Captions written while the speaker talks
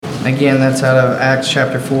Again, that's out of Acts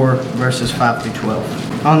chapter 4, verses 5 through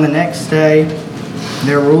 12. On the next day,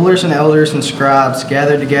 their rulers and elders and scribes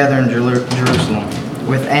gathered together in Jerusalem,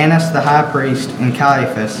 with Annas the high priest, and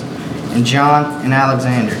Caiaphas, and John, and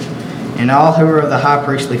Alexander, and all who were of the high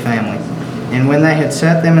priestly family. And when they had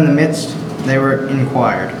set them in the midst, they were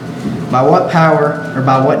inquired, "By what power or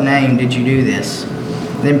by what name did you do this?"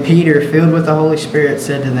 Then Peter, filled with the Holy Spirit,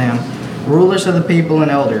 said to them, "Rulers of the people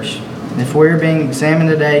and elders, if we are being examined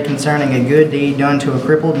today concerning a good deed done to a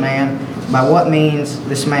crippled man, by what means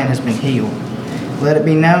this man has been healed, let it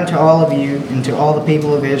be known to all of you and to all the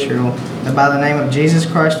people of Israel that by the name of Jesus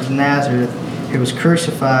Christ of Nazareth, who was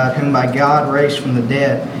crucified, whom by God raised from the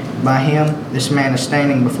dead, by him this man is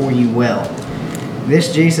standing before you well. This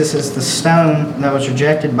Jesus is the stone that was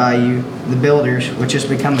rejected by you, the builders, which has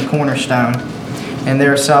become the cornerstone. And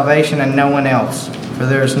there is salvation in no one else, for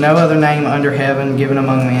there is no other name under heaven given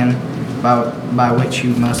among men by which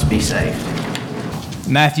you must be saved."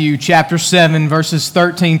 Matthew chapter 7, verses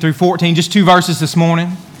 13 through 14, just 2 verses this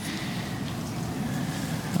morning.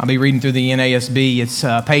 I'll be reading through the NASB. It's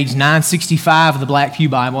page 965 of the Black Pew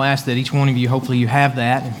Bible. I ask that each one of you, hopefully you have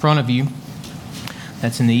that in front of you.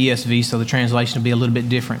 That's in the ESV, so the translation will be a little bit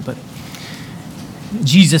different. But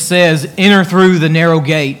Jesus says, "Enter through the narrow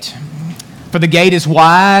gate, for the gate is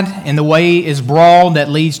wide and the way is broad that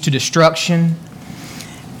leads to destruction.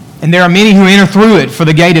 And there are many who enter through it, for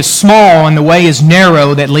the gate is small and the way is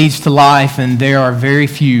narrow that leads to life, and there are very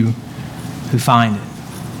few who find it."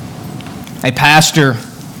 A pastor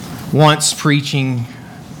once preaching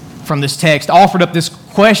from this text offered up this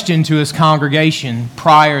question to his congregation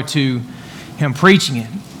prior to him preaching it.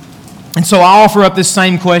 And so I offer up this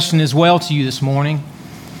same question as well to you this morning.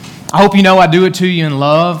 I hope you know I do it to you in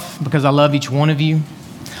love, because I love each one of you.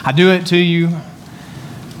 I do it to you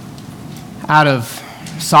out of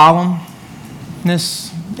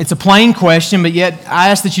solemnness. It's a plain question, but yet I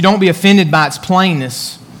ask that you don't be offended by its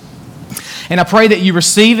plainness. And I pray that you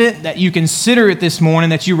receive it, that you consider it this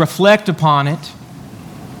morning, that you reflect upon it.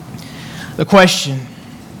 The question: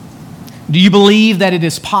 do you believe that it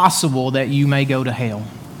is possible that you may go to hell?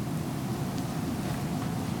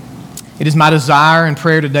 It is my desire and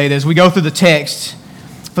prayer today that as we go through the text,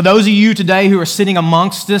 for those of you today who are sitting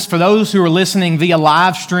amongst us, for those who are listening via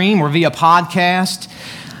live stream or via podcast,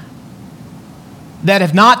 that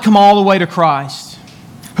have not come all the way to Christ,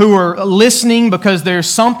 who are listening because there's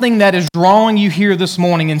something that is drawing you here this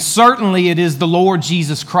morning, and certainly it is the Lord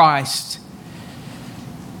Jesus Christ,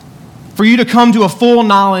 for you to come to a full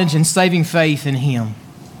knowledge and saving faith in Him.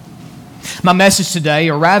 My message today,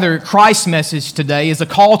 or rather Christ's message today, is a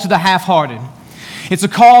call to the half-hearted. It's a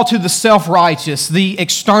call to the self-righteous, the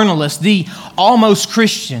externalist, the almost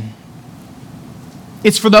Christian.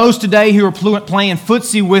 It's for those today who are playing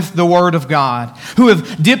footsie with the Word of God, who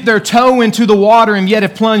have dipped their toe into the water and yet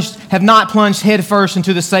have not plunged headfirst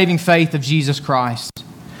into the saving faith of Jesus Christ.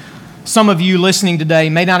 Some of you listening today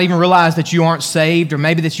may not even realize that you aren't saved, or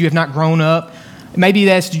maybe that you have not grown up. Maybe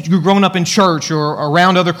that's you've grown up in church or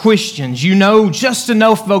around other Christians. You know just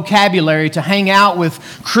enough vocabulary to hang out with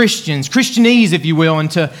Christians, Christianese if you will,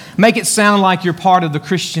 and to make it sound like you're part of the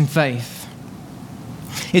Christian faith.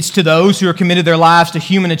 It's to those who are committed their lives to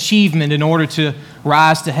human achievement in order to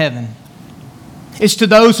rise to heaven. It's to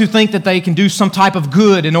those who think that they can do some type of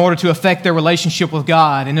good in order to affect their relationship with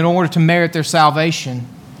God and in order to merit their salvation.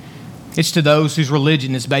 It's to those whose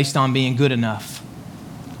religion is based on being good enough,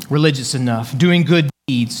 religious enough, doing good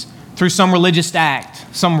deeds through some religious act,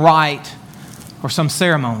 some rite, or some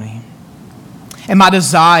ceremony. And my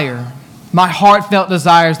desire, my heartfelt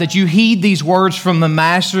desire is that you heed these words from the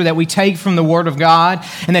Master that we take from the Word of God,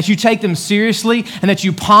 and that you take them seriously, and that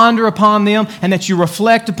you ponder upon them, and that you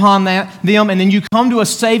reflect upon them, and then you come to a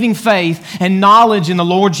saving faith and knowledge in the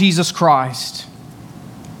Lord Jesus Christ.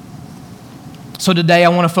 So today I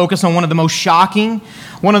want to focus on one of the most shocking,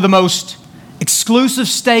 one of the most exclusive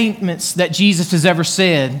statements that Jesus has ever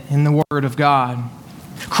said in the Word of God.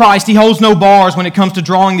 Christ, He holds no bars when it comes to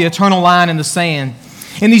drawing the eternal line in the sand.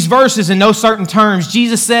 In these verses, in no certain terms,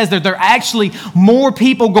 Jesus says that there are actually more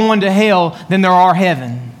people going to hell than there are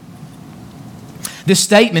heaven. This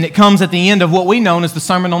statement, it comes at the end of what we know as the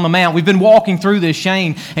Sermon on the Mount. We've been walking through this.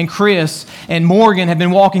 Shane and Chris and Morgan have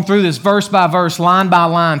been walking through this verse by verse, line by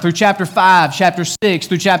line, through chapter 5, chapter 6,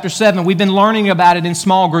 through chapter 7. We've been learning about it in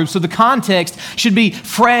small groups, so the context should be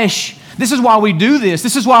fresh. This is why we do this.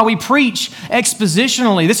 This is why we preach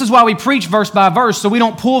expositionally. This is why we preach verse by verse, so we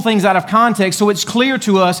don't pull things out of context, so it's clear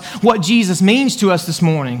to us what Jesus means to us this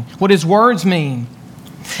morning, what His words mean.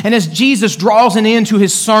 And as Jesus draws an end to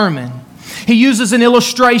His sermon, He uses an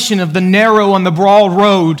illustration of the narrow and the broad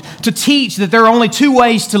road to teach that there are only two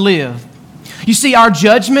ways to live. You see, our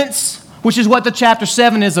judgments, which is what the chapter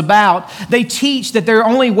 7 is about, they teach that there are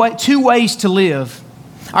only two ways to live.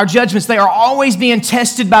 Our judgments, they are always being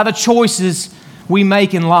tested by the choices we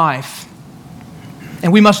make in life.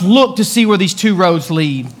 And we must look to see where these two roads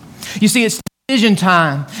lead. You see, it's decision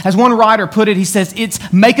time. As one writer put it, he says,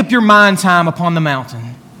 it's make up your mind time upon the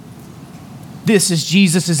mountain. This is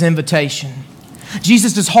Jesus' invitation.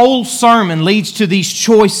 Jesus' whole sermon leads to these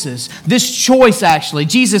choices. This choice, actually,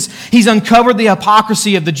 Jesus, he's uncovered the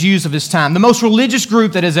hypocrisy of the Jews of his time, the most religious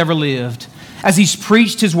group that has ever lived. As he's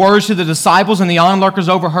preached his words to the disciples and the onlookers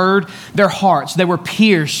overheard, their hearts, they were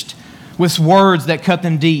pierced with words that cut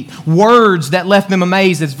them deep, words that left them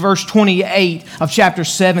amazed. As verse 28 of chapter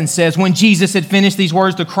 7 says, when Jesus had finished these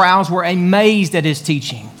words, the crowds were amazed at his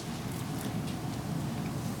teaching.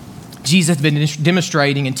 Jesus had been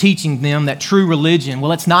demonstrating and teaching them that true religion,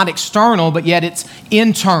 well, it's not external, but yet it's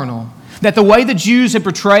internal. That the way the Jews had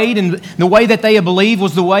portrayed and the way that they had believed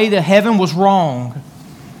was the way that heaven was wrong.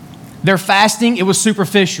 Their fasting, it was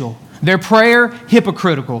superficial. Their prayer,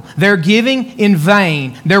 hypocritical. Their giving, in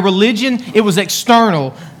vain. Their religion, it was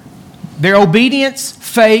external. Their obedience,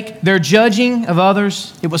 fake. Their judging of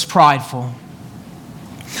others, it was prideful.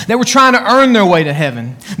 They were trying to earn their way to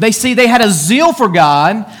heaven. They had a zeal for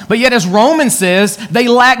God, but yet as Romans says, they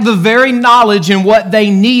lacked the very knowledge in what they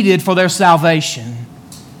needed for their salvation.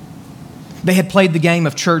 They had played the game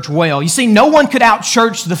of church well. You see, no one could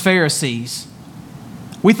out-church the Pharisees.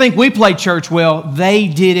 We think we played church well. They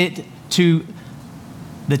did it to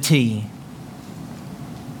the T.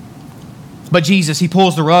 But Jesus, he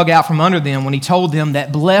pulls the rug out from under them when he told them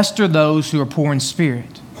that blessed are those who are poor in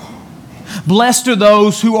spirit. Blessed are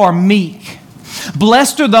those who are meek.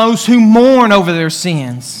 Blessed are those who mourn over their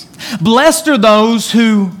sins. Blessed are those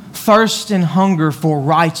who thirst and hunger for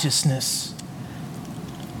righteousness.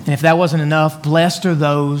 And if that wasn't enough, blessed are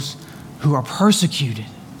those who are persecuted.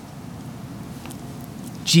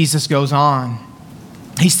 Jesus goes on.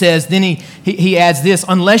 He says, then he adds this,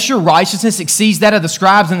 unless your righteousness exceeds that of the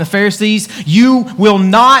scribes and the Pharisees, you will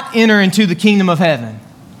not enter into the kingdom of heaven.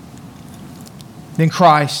 Then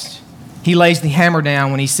Christ, he lays the hammer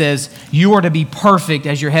down when he says, you are to be perfect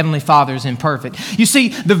as your heavenly Father is imperfect. You see,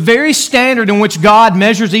 the very standard in which God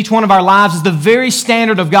measures each one of our lives is the very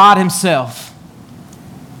standard of God himself.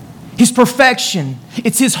 His perfection,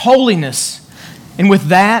 it's his holiness. And with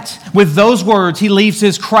those words, he leaves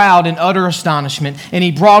his crowd in utter astonishment, and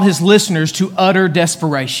he brought his listeners to utter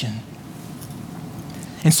desperation.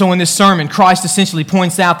 And so in this sermon, Christ essentially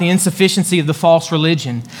points out the insufficiency of the false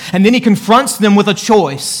religion, and then he confronts them with a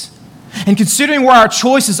choice. And considering where our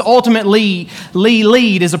choices ultimately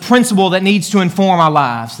lead is a principle that needs to inform our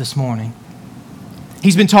lives this morning.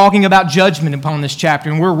 He's been talking about judgment upon this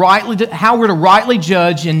chapter, and how we're to rightly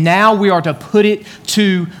judge, and now we are to put it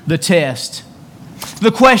to the test.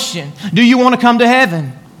 The question, do you want to come to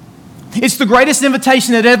heaven? It's the greatest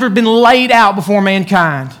invitation that had ever been laid out before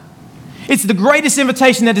mankind. It's the greatest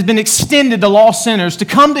invitation that has been extended to lost sinners to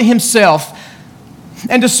come to himself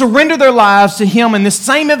and to surrender their lives to him. And this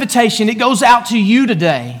same invitation, it goes out to you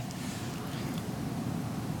today.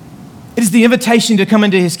 It is the invitation to come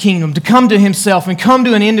into his kingdom, to come to himself and come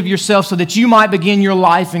to an end of yourself so that you might begin your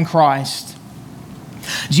life in Christ.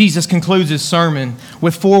 Jesus concludes his sermon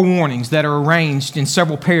with 4 warnings that are arranged in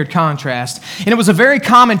several paired contrasts. And it was a very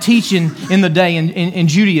common teaching in the day in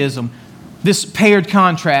Judaism, this paired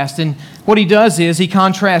contrast. And what he does is he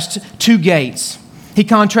contrasts 2 gates. He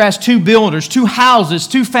contrasts 2 builders, 2 houses,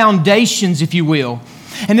 2 foundations, if you will.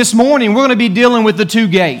 And this morning, we're going to be dealing with the 2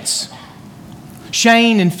 gates.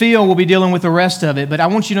 Shane and Phil will be dealing with the rest of it, but I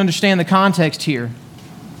want you to understand the context here.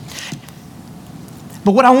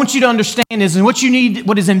 But what I want you to understand is, and what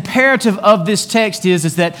is imperative of this text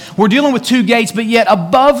is that we're dealing with 2 gates, but yet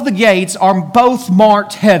above the gates are both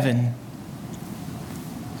marked heaven.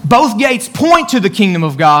 Both gates point to the kingdom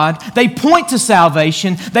of God. They point to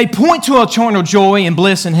salvation. They point to eternal joy and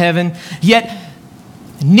bliss in heaven. Yet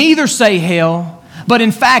neither say hell, but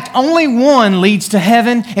in fact only one leads to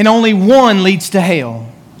heaven and only one leads to hell.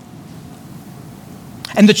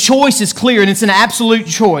 And the choice is clear, and it's an absolute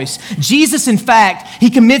choice. Jesus, in fact, he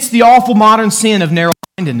commits the awful modern sin of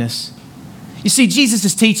narrow-mindedness. You see,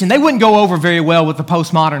 Jesus' teaching, they wouldn't go over very well with the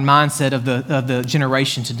postmodern mindset of the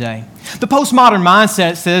generation today. The postmodern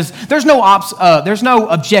mindset says there's no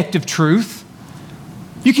objective truth.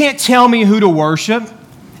 You can't tell me who to worship.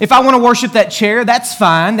 If I want to worship that chair, that's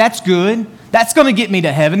fine, that's good. That's going to get me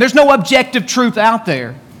to heaven. There's no objective truth out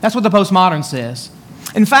there. That's what the postmodern says.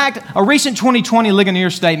 In fact, a recent 2020 Ligonier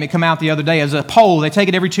statement came out the other day as a poll. They take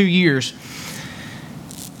it every 2 years.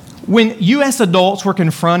 When U.S. adults were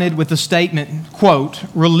confronted with the statement, quote,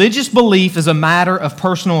 religious belief is a matter of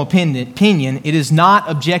personal opinion, it is not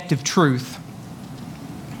objective truth,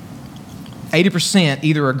 80%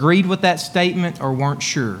 either agreed with that statement or weren't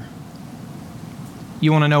sure.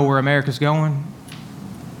 You want to know where America's going?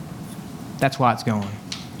 That's why it's going.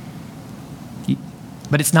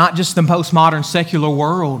 But it's not just the postmodern secular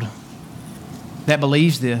world that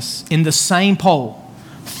believes this. In the same poll,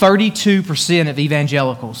 32% of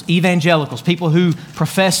evangelicals, people who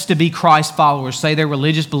profess to be Christ followers, say their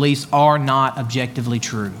religious beliefs are not objectively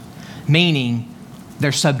true, meaning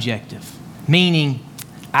they're subjective, meaning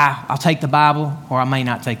I'll take the Bible or I may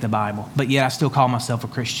not take the Bible, but yet I still call myself a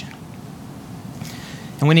Christian.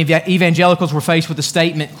 And when evangelicals were faced with the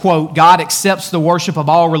statement, quote, God accepts the worship of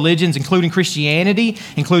all religions, including Christianity,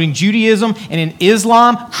 including Judaism, and in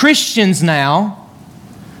Islam, Christians now,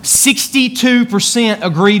 62%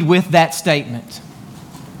 agreed with that statement.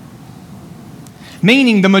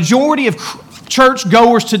 Meaning the majority of church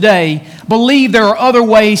goers today believe there are other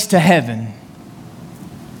ways to heaven.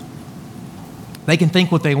 They can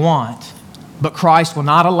think what they want, but Christ will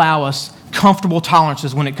not allow us comfortable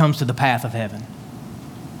tolerances when it comes to the path of heaven.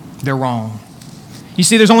 They're wrong. You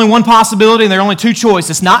see, there's only one possibility and there are only two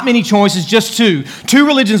choices. Not many choices, just two. Two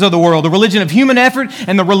religions of the world, the religion of human effort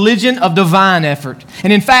and the religion of divine effort.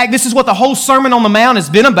 And in fact, this is what the whole Sermon on the Mount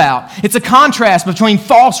has been about. It's a contrast between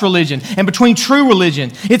false religion and between true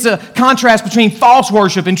religion. It's a contrast between false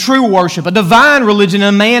worship and true worship, a divine religion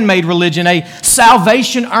and a man-made religion, a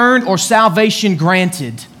salvation earned or salvation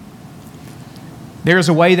granted. There is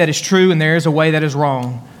a way that is true and there is a way that is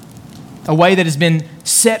wrong. A way that has been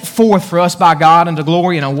set forth for us by God unto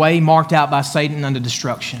glory and a way marked out by Satan unto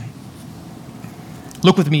destruction.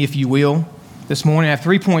 Look with me, if you will, this morning. I have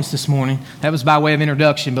 3 points this morning. That was by way of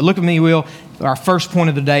introduction. But look with me, if you will, our first point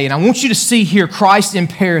of the day. And I want you to see here Christ's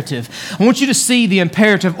imperative. I want you to see the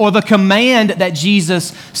imperative or the command that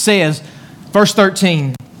Jesus says. Verse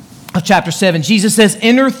 13 of chapter 7. Jesus says,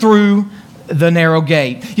 enter through the narrow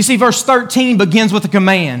gate. You see, verse 13 begins with a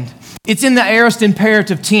command. It's in the aorist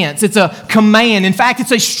imperative tense. It's a command. In fact,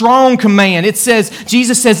 it's a strong command. It says,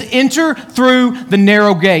 Jesus says, enter through the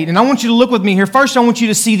narrow gate. And I want you to look with me here. First, I want you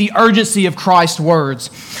to see the urgency of Christ's words.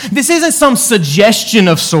 This isn't some suggestion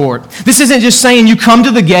of sort. This isn't just saying you come to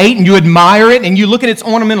the gate and you admire it and you look at its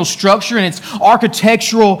ornamental structure and its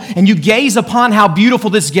architectural and you gaze upon how beautiful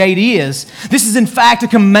this gate is. This is in fact a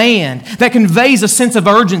command that conveys a sense of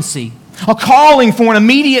urgency, a calling for an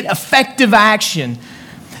immediate, effective action.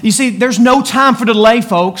 You see, there's no time for delay,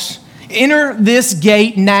 folks. Enter this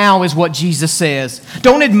gate now is what Jesus says.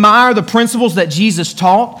 Don't admire the principles that Jesus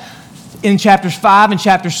taught in chapters 5 and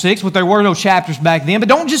chapter 6, but there were no chapters back then. But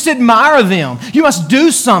don't just admire them. You must do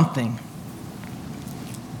something.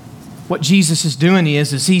 What Jesus is doing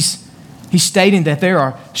is he's stating that there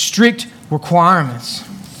are strict requirements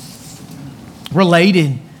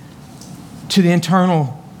related to the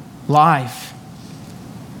eternal life.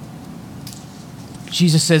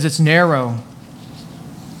 Jesus says it's narrow.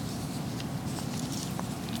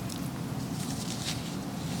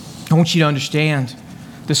 I want you to understand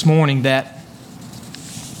this morning that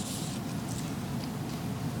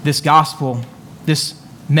this gospel, this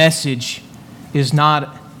message is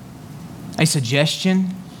not a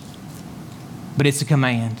suggestion, but it's a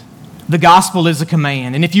command. The gospel is a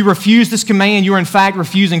command. And if you refuse this command, you are in fact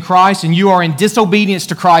refusing Christ and you are in disobedience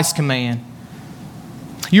to Christ's command.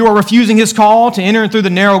 You are refusing His call to enter through the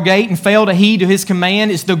narrow gate and fail to heed to His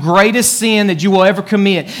command. It's the greatest sin that you will ever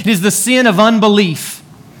commit. It is the sin of unbelief.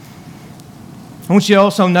 I want you to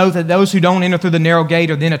also know that those who don't enter through the narrow gate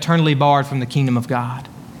are then eternally barred from the kingdom of God.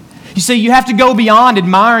 You see, you have to go beyond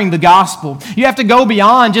admiring the gospel. You have to go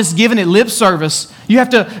beyond just giving it lip service. You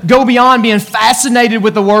have to go beyond being fascinated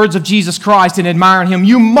with the words of Jesus Christ and admiring Him.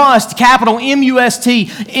 You must, capital M-U-S-T,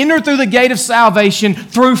 enter through the gate of salvation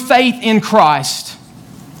through faith in Christ.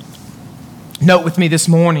 Note with me this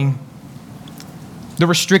morning the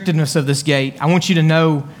restrictedness of this gate. I want you to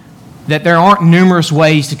know that there aren't numerous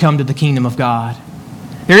ways to come to the kingdom of God.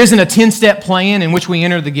 There isn't a 10-step plan in which we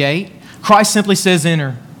enter the gate. Christ simply says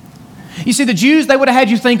enter. You see, the Jews, they would have had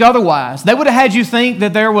you think otherwise. They would have had you think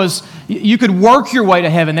that you could work your way to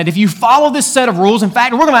heaven, that if you follow this set of rules, in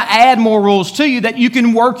fact, we're going to add more rules to you, that you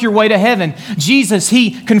can work your way to heaven. Jesus,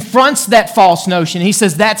 He confronts that false notion. He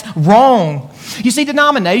says that's wrong. You see,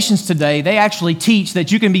 denominations today, they actually teach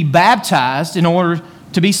that you can be baptized in order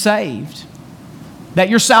to be saved, that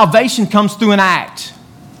your salvation comes through an act.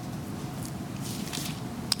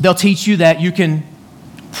 They'll teach you that you can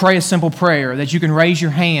pray a simple prayer, that you can raise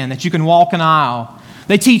your hand, that you can walk an aisle.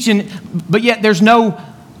 They teach, but yet there's no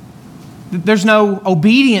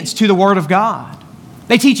obedience to the Word of God.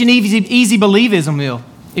 They teach an easy believism,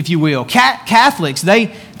 if you will. Catholics,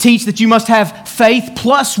 they teach that you must have faith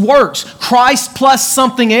plus works, Christ plus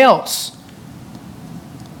something else.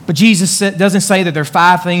 But Jesus doesn't say that there are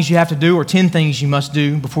 5 things you have to do or 10 things you must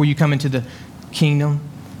do before you come into the kingdom.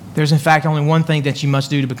 There's in fact only one thing that you must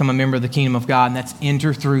do to become a member of the kingdom of God, and that's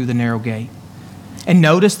enter through the narrow gate. And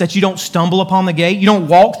notice that you don't stumble upon the gate. You don't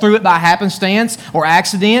walk through it by happenstance or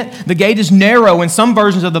accident. The gate is narrow. In some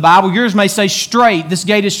versions of the Bible, yours may say straight. This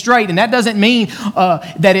gate is straight. And that doesn't mean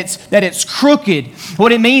that it's crooked.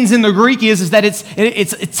 What it means in the Greek is that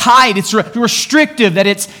it's tight, it's restrictive, that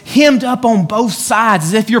it's hemmed up on both sides,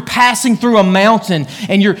 as if you're passing through a mountain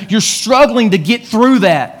and you're struggling to get through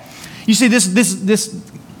that. You see, this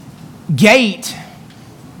gate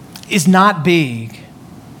is not big.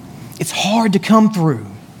 It's hard to come through.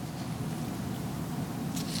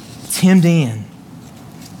 It's hemmed in.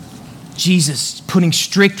 Jesus putting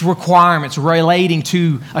strict requirements relating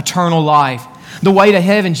to eternal life. The way to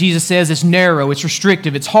heaven, Jesus says, is narrow, it's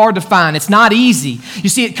restrictive, it's hard to find, it's not easy. You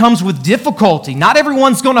see, it comes with difficulty. Not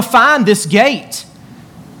everyone's going to find this gate.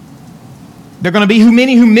 There are going to be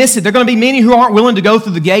many who miss it. There are going to be many who aren't willing to go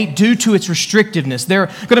through the gate due to its restrictiveness. There are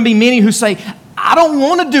going to be many who say, I don't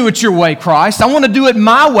want to do it your way, Christ. I want to do it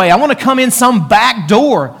my way. I want to come in some back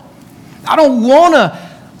door. I don't want to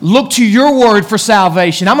look to your word for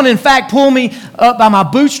salvation. I'm going to, in fact, pull me up by my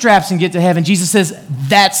bootstraps and get to heaven. Jesus says,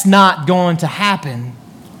 that's not going to happen.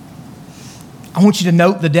 I want you to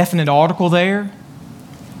note the definite article there.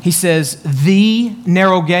 He says, the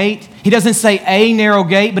narrow gate. He doesn't say a narrow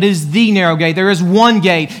gate, but it is the narrow gate. There is one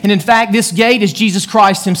gate. And in fact, this gate is Jesus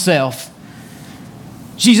Christ himself.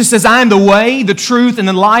 Jesus says, I am the way, the truth, and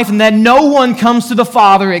the life, and that no one comes to the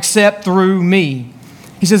Father except through me.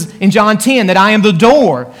 He says in John 10 that I am the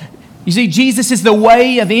door. You see, Jesus is the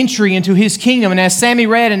way of entry into his kingdom. And as Sammy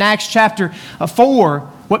read in Acts chapter 4,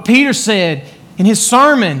 what Peter said in his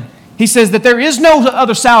sermon, he says that there is no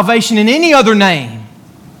other salvation in any other name.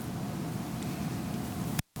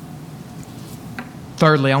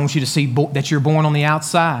 Thirdly, I want you to see that you're born on the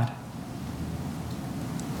outside.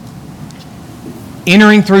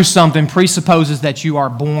 Entering through something presupposes that you are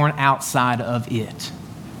born outside of it.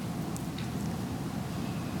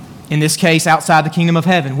 In this case, outside the kingdom of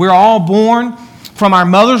heaven. We're all born from our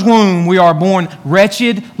mother's womb. We are born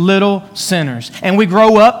wretched little sinners. And we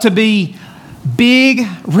grow up to be big,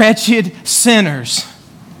 wretched sinners.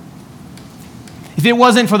 If it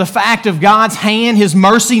wasn't for the fact of God's hand, his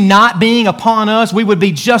mercy not being upon us, we would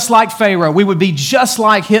be just like Pharaoh. We would be just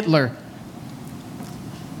like Hitler.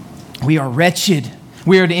 We are wretched.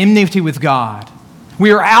 We are at enmity with God.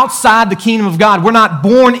 We are outside the kingdom of God. We're not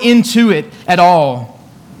born into it at all.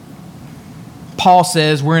 Paul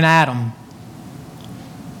says we're in Adam.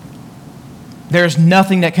 There's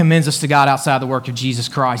nothing that commends us to God outside the work of Jesus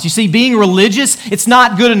Christ. You see, being religious, it's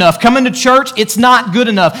not good enough. Coming to church, it's not good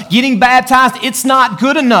enough. Getting baptized, it's not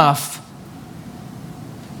good enough.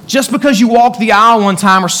 Just because you walked the aisle one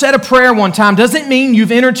time or said a prayer one time doesn't mean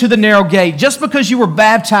you've entered to the narrow gate. Just because you were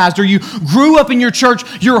baptized or you grew up in your church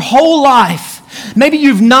your whole life, maybe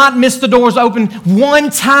you've not missed the doors open one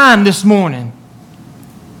time this morning,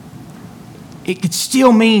 it could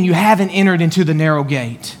still mean you haven't entered into the narrow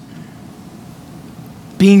gate.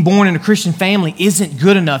 Being born in a Christian family isn't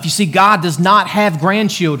good enough. You see, God does not have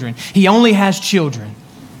grandchildren. He only has children.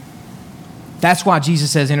 That's why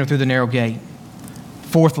Jesus says enter through the narrow gate.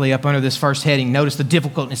 Fourthly, up under this first heading, notice the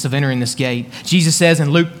difficultness of entering this gate. Jesus says in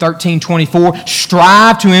Luke 13:24,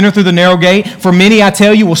 strive to enter through the narrow gate, for many, I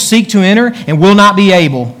tell you, will seek to enter and will not be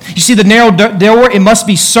able. You see, the narrow door, it must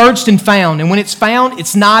be searched and found. And when it's found,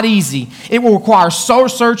 it's not easy. It will require soul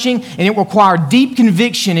searching and it will require deep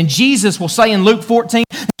conviction. And Jesus will say in Luke 14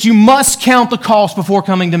 that you must count the cost before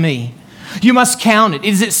coming to me. You must count it.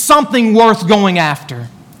 Is it something worth going after?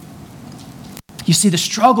 You see, the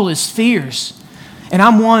struggle is fierce. And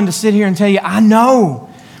I'm one to sit here and tell you, I know.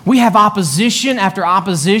 We have opposition after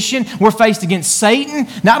opposition. We're faced against Satan.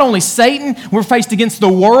 Not only Satan, we're faced against the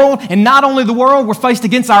world. And not only the world, we're faced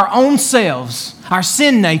against our own selves, our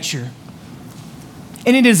sin nature.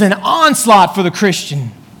 And it is an onslaught for the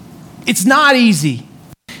Christian. It's not easy.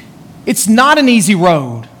 It's not an easy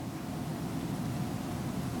road.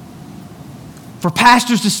 For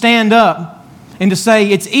pastors to stand up and to say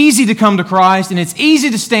it's easy to come to Christ and it's easy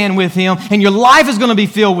to stand with Him and your life is going to be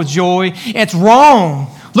filled with joy, it's wrong.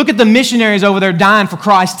 Look at the missionaries over there dying for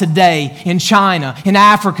Christ today in China, in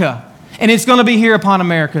Africa. And it's going to be here upon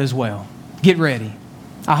America as well. Get ready.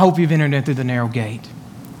 I hope you've entered in through the narrow gate.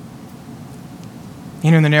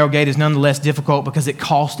 Entering the narrow gate is nonetheless difficult because it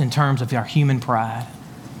costs in terms of our human pride.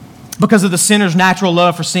 Because of the sinner's natural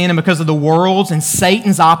love for sin and because of the world's and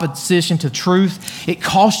Satan's opposition to truth, it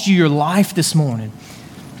costs you your life this morning.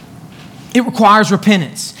 It requires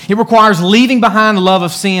repentance. It requires leaving behind the love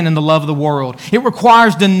of sin and the love of the world. It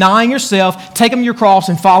requires denying yourself, taking your cross,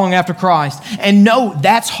 and following after Christ. And no,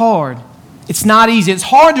 that's hard. It's not easy. It's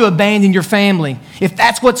hard to abandon your family if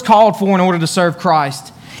that's what's called for in order to serve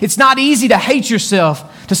Christ. It's not easy to hate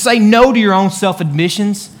yourself, to say no to your own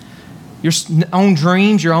self-admissions, your own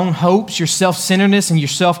dreams, your own hopes, your self-centeredness, and your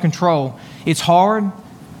self-control. It's hard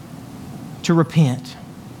to repent.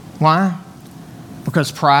 Why?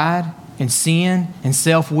 Because pride and sin and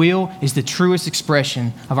self-will is the truest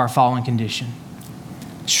expression of our fallen condition.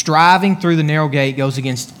 Striving through the narrow gate goes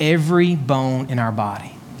against every bone in our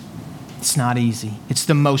body. It's not easy. It's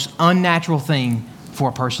the most unnatural thing for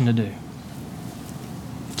a person to do.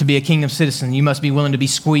 To be a kingdom citizen, you must be willing to be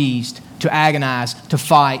squeezed, to agonize, to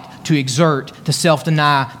fight, to exert, to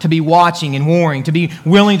self-deny, to be watching and warring, to be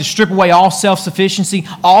willing to strip away all self-sufficiency,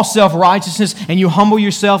 all self-righteousness, and you humble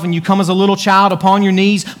yourself and you come as a little child upon your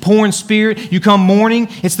knees, poor in spirit. You come mourning.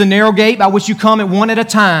 It's the narrow gate by which you come at one at a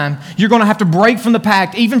time. You're going to have to break from the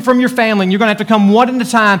pact, even from your family, and you're going to have to come one at a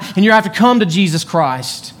time, and you have to come to Jesus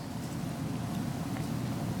Christ.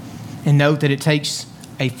 And note that it takes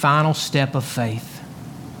a final step of faith.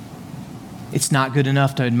 It's not good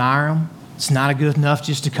enough to admire Him. It's not good enough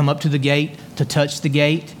just to come up to the gate, to touch the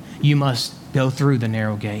gate. You must go through the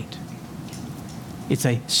narrow gate. It's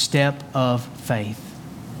a step of faith.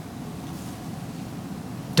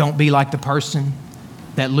 Don't be like the person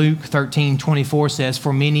that Luke 13:24 says,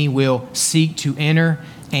 "For many will seek to enter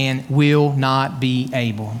and will not be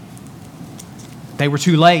able." They were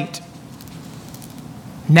too late.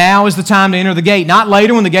 Now is the time to enter the gate, not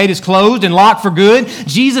later when the gate is closed and locked for good.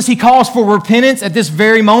 Jesus, He calls for repentance at this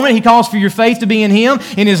very moment. He calls for your faith to be in Him,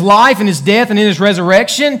 in His life, in His death, and in His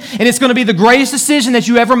resurrection. And it's going to be the greatest decision that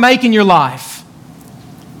you ever make in your life,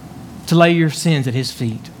 to lay your sins at His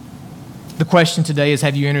feet. The question today is,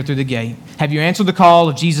 have you entered through the gate? Have you answered the call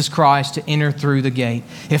of Jesus Christ to enter through the gate?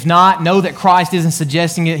 If not, know that Christ isn't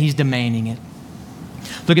suggesting it, He's demanding it.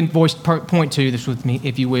 Look at point 2, this with me,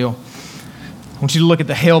 if you will. I want you to look at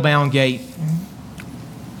the hell-bound gate.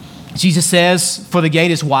 Jesus says, "For the gate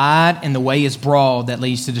is wide and the way is broad that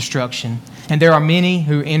leads to destruction, and there are many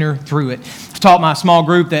who enter through it." I've taught my small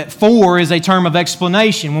group that 4 is a term of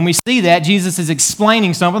explanation. When we see that, Jesus is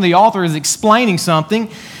explaining something, the author is explaining something,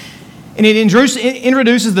 and it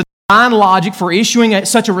introduces the divine logic for issuing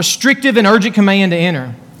such a restrictive and urgent command to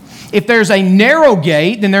enter. If there's a narrow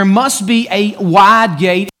gate, then there must be a wide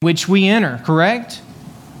gate in which we enter, correct?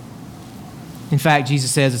 In fact, Jesus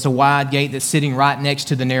says it's a wide gate that's sitting right next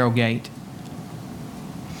to the narrow gate.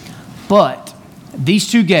 But these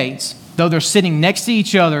two gates, though they're sitting next to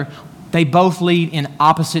each other, they both lead in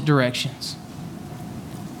opposite directions.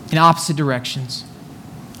 In opposite directions.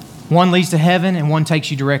 One leads to heaven and one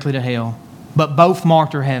takes you directly to hell. But both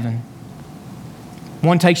marked are heaven.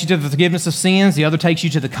 One takes you to the forgiveness of sins, the other takes you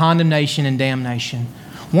to the condemnation and damnation.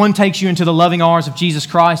 One takes you into the loving arms of Jesus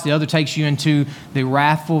Christ. The other takes you into the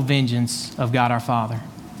wrathful vengeance of God our Father.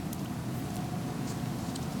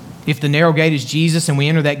 If the narrow gate is Jesus and we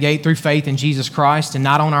enter that gate through faith in Jesus Christ and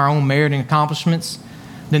not on our own merit and accomplishments,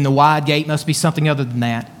 then the wide gate must be something other than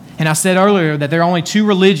that. And I said earlier that there are only 2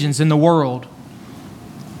 religions in the world.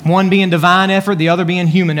 One being divine effort, the other being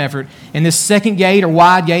human effort. And this second gate or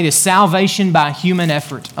wide gate is salvation by human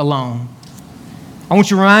effort alone. I want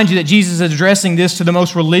to remind you that Jesus is addressing this to the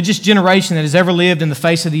most religious generation that has ever lived in the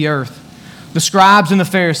face of the earth, the scribes and the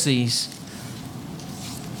Pharisees.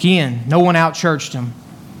 Again, no one out-churched them.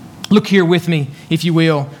 Look here with me, if you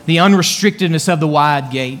will, the unrestrictedness of the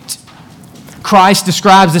wide gate. Christ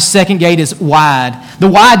describes the second gate as wide. The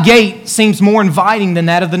wide gate seems more inviting than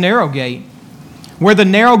that of the narrow gate. Where the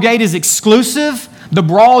narrow gate is exclusive, the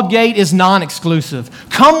broad gate is non-exclusive.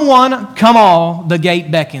 Come one, come all, the gate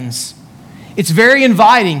beckons. It's very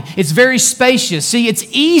inviting. It's very spacious. See, it's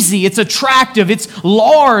easy. It's attractive. It's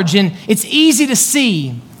large, and it's easy to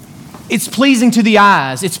see. It's pleasing to the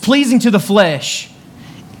eyes. It's pleasing to the flesh.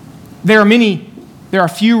 There are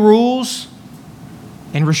few rules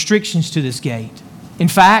and restrictions to this gate. In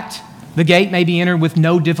fact, the gate may be entered with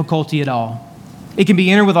no difficulty at all. It can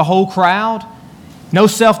be entered with a whole crowd. No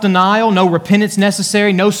self-denial, no repentance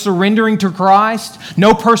necessary, no surrendering to Christ,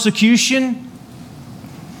 no persecution.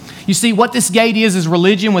 You see, what this gate is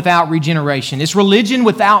religion without regeneration. It's religion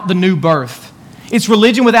without the new birth. It's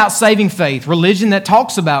religion without saving faith, religion that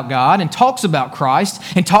talks about God and talks about Christ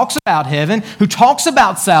and talks about heaven, who talks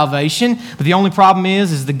about salvation, but the only problem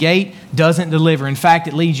is the gate doesn't deliver. In fact,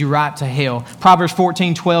 it leads you right to hell. Proverbs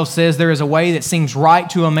 14:12 says there is a way that seems right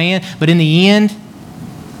to a man, but in the end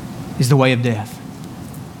is the way of death.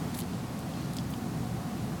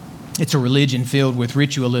 It's a religion filled with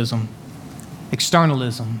ritualism,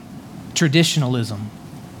 externalism, traditionalism,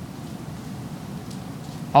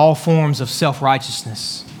 all forms of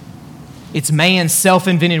self-righteousness. It's man's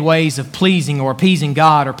self-invented ways of pleasing or appeasing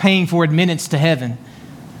God or paying for admittance to heaven.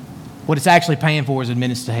 What it's actually paying for is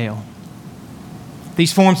admittance to hell.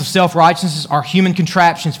 These forms of self-righteousness are human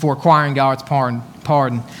contraptions for acquiring God's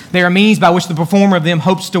pardon. They are means by which the performer of them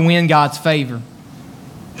hopes to win God's favor.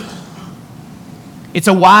 It's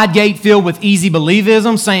a wide gate filled with easy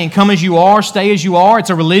believism, saying, come as you are, stay as you are. It's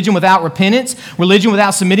a religion without repentance, religion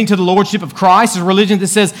without submitting to the lordship of Christ. It's a religion that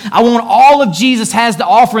says, I want all of Jesus has to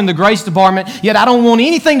offer in the grace department, yet I don't want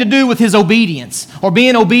anything to do with his obedience or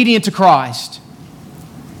being obedient to Christ.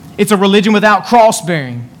 It's a religion without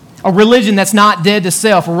cross-bearing, a religion that's not dead to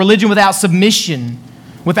self, a religion without submission,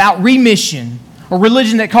 without remission, a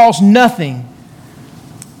religion that costs nothing,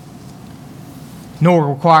 nor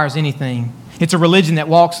requires anything. It's a religion that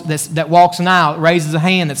walks an aisle, that raises a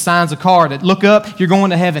hand, that signs a card, that look up, you're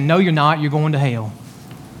going to heaven. No, you're not. You're going to hell.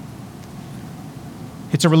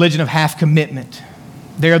 It's a religion of half commitment.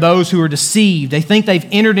 There are those who are deceived. They think they've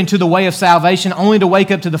entered into the way of salvation only to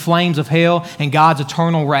wake up to the flames of hell and God's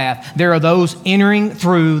eternal wrath. There are those entering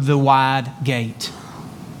through the wide gate.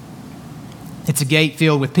 It's a gate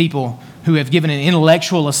filled with people who have given an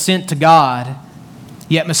intellectual assent to God,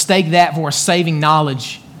 yet mistake that for a saving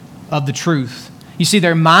knowledge of the truth. You see,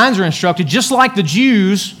 their minds are instructed just like the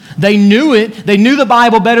Jews. They knew it. They knew the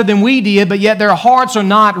Bible better than we did, but yet their hearts are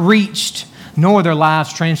not reached, nor their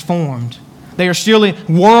lives transformed. They are still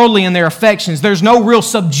worldly in their affections. There's no real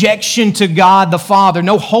subjection to God the Father,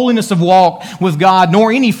 no holiness of walk with God,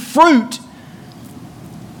 nor any fruit,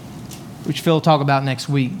 which Phil will talk about next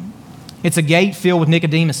week. It's a gate filled with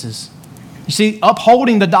Nicodemuses. You see,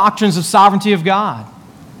 upholding the doctrines of sovereignty of God,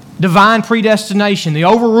 divine predestination, the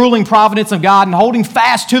overruling providence of God, and holding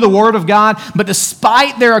fast to the Word of God, but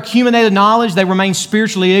despite their accumulated knowledge, they remain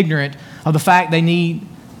spiritually ignorant of the fact they need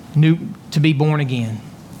to be born again.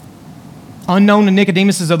 Unknown to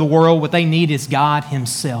Nicodemuses of the world, what they need is God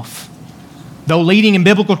Himself. Though leading in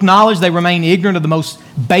biblical knowledge, they remain ignorant of the most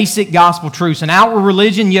basic gospel truths, an outward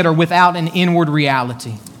religion, yet are without an inward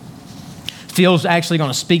reality. Phil's actually going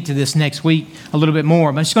to speak to this next week a little bit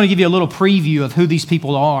more, but I'm just going to give you a little preview of who these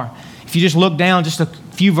people are. If you just look down just a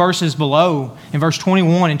few verses below, in verse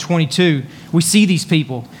 21 and 22, we see these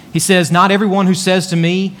people. He says, not everyone who says to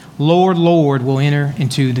me, Lord, Lord, will enter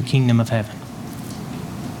into the kingdom of heaven.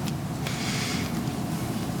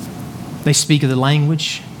 They speak of the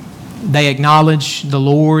language. They acknowledge the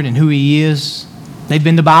Lord and who He is. They've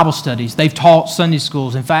been to Bible studies. They've taught Sunday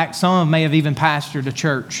schools. In fact, some of them may have even pastored a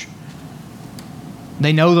church.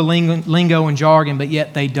 They know the lingo and jargon, but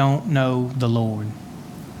yet they don't know the Lord.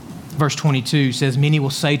 Verse 22 says, many will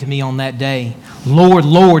say to me on that day, Lord,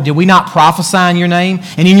 Lord, did we not prophesy in your name?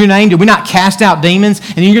 And in your name did we not cast out demons?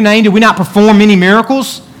 And in your name did we not perform many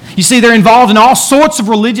miracles? You see, they're involved in all sorts of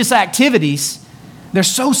religious activities. They're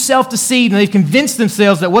so self-deceived, and they've convinced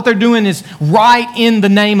themselves that what they're doing is right in the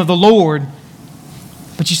name of the Lord.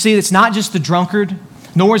 But you see, it's not just the drunkard,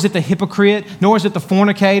 nor is it the hypocrite, nor is it the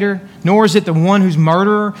fornicator, nor is it the one who's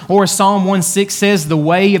murderer, or as Psalm 1:6 says, the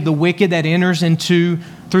way of the wicked that enters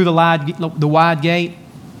through the wide gate.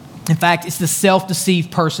 In fact, it's the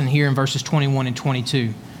self-deceived person here in verses 21 and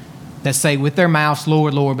 22 that say with their mouths,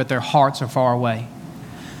 Lord, Lord, but their hearts are far away.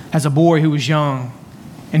 As a boy who was young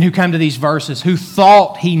and who came to these verses, who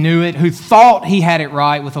thought he knew it, who thought he had it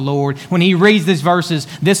right with the Lord, when he reads these verses,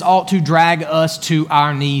 this ought to drag us to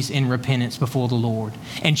our knees in repentance before the Lord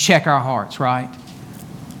and check our hearts, right?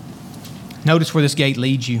 Notice where this gate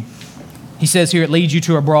leads you. He says here it leads you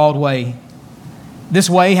to a broad way. This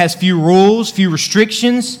way has few rules, few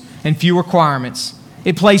restrictions, and few requirements.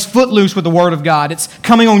 It plays footloose with the Word of God. It's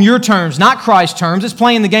coming on your terms, not Christ's terms. It's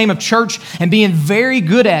playing the game of church and being very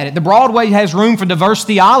good at it. The broad way has room for diverse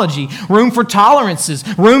theology, room for tolerances,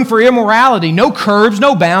 room for immorality, no curbs,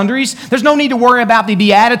 no boundaries. There's no need to worry about the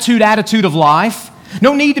beatitude attitude of life.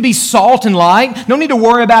 No need to be salt and light. No need to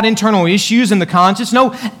worry about internal issues in the conscience.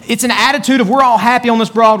 No, it's an attitude of we're all happy on this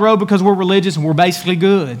broad road because we're religious and we're basically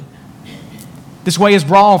good. This way is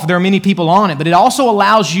broad, for there are many people on it, but it also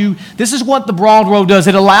allows you, this is what the broad road does,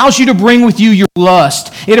 it allows you to bring with you your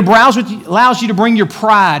lust. It allows you to bring your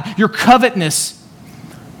pride, your covetousness,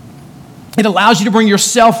 It allows you to bring your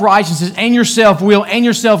self-righteousness and your self-will and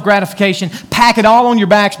your self-gratification, pack it all on your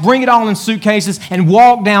backs, bring it all in suitcases, and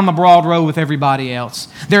walk down the broad road with everybody else.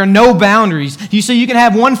 There are no boundaries. You see, you can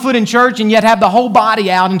have one foot in church and yet have the whole body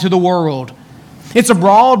out into the world. It's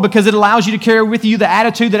abroad because it allows you to carry with you the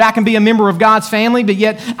attitude that I can be a member of God's family, but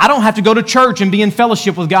yet I don't have to go to church and be in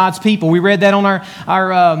fellowship with God's people. We read that on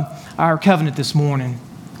our covenant this morning.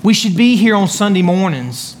 We should be here on Sunday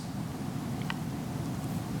mornings.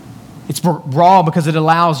 It's broad because it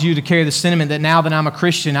allows you to carry the sentiment that now that I'm a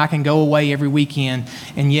Christian, I can go away every weekend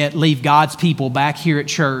and yet leave God's people back here at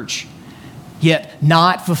church, yet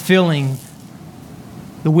not fulfilling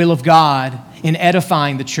the will of God in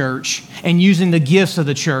edifying the church and using the gifts of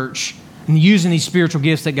the church and using these spiritual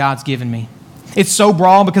gifts that God's given me. It's so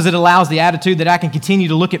broad because it allows the attitude that I can continue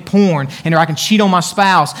to look at porn and or I can cheat on my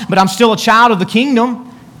spouse, but I'm still a child of the kingdom.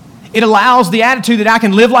 It allows the attitude that I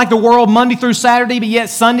can live like the world Monday through Saturday, but yet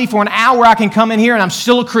Sunday for an hour I can come in here and I'm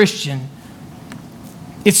still a Christian.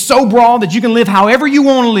 It's so broad that you can live however you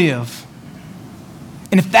want to live.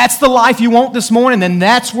 And if that's the life you want this morning, then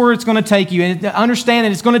that's where it's going to take you. And understand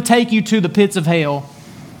that it's going to take you to the pits of hell,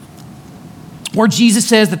 where Jesus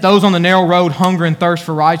says that those on the narrow road hunger and thirst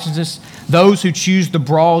for righteousness. Those who choose the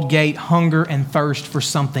broad gate hunger and thirst for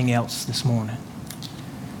something else this morning.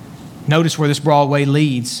 Notice where this broad way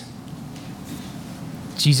leads.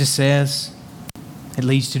 Jesus says it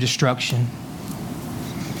leads to destruction.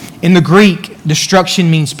 In the Greek,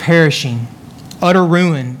 destruction means perishing, utter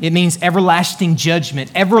ruin. It means everlasting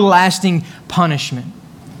judgment, everlasting punishment.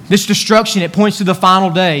 This destruction, it points to the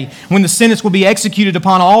final day when the sentence will be executed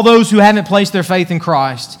upon all those who haven't placed their faith in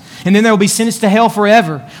Christ. And then there will be sentenced to hell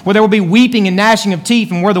forever, where there will be weeping and gnashing of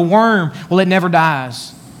teeth, and where the worm, well, it never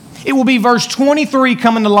dies. It will be verse 23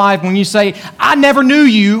 coming to life when you say, I never knew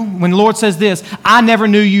you. When the Lord says this, I never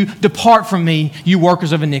knew you. Depart from me, you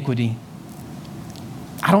workers of iniquity.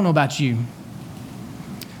 I don't know about you,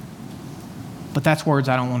 but that's words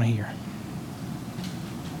I don't want to hear.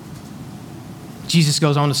 Jesus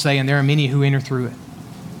goes on to say, and there are many who enter through it.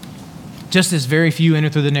 Just as very few enter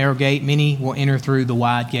through the narrow gate, many will enter through the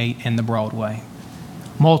wide gate and the broad way.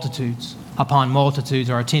 Multitudes upon multitudes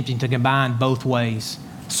are attempting to combine both ways,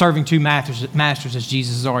 serving two masters as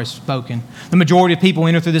Jesus has already spoken. The majority of people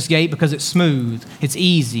enter through this gate because it's smooth, it's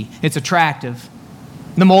easy, it's attractive.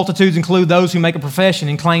 The multitudes include those who make a profession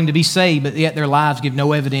and claim to be saved, but yet their lives give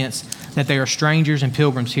no evidence that they are strangers and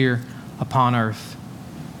pilgrims here upon earth.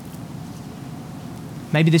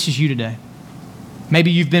 Maybe this is you today.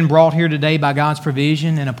 Maybe you've been brought here today by God's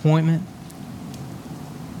provision and appointment,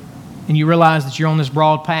 and you realize that you're on this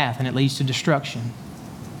broad path and it leads to destruction.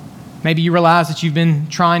 Maybe you realize that you've been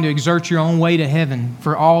trying to exert your own way to heaven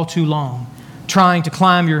for all too long, trying to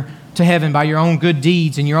climb to heaven by your own good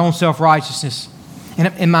deeds and your own self-righteousness.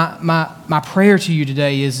 And my prayer to you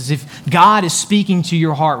today is if God is speaking to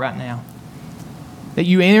your heart right now, that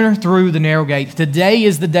you enter through the narrow gate. Today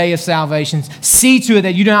is the day of salvation. See to it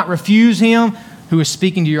that you do not refuse Him who is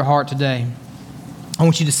speaking to your heart today. I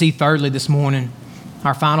want you to see thirdly this morning,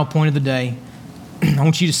 our final point of the day. I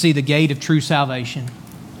want you to see the gate of true salvation.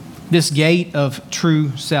 This gate of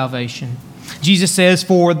true salvation. Jesus says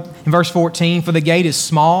in verse 14, for the gate is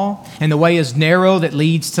small and the way is narrow that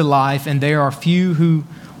leads to life, and there are few who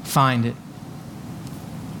find it.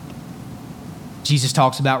 Jesus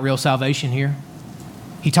talks about real salvation here.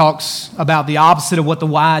 He talks about the opposite of what the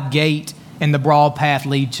wide gate and the broad path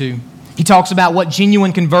lead to. He talks about what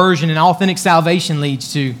genuine conversion and authentic salvation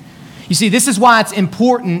leads to. You see, this is why it's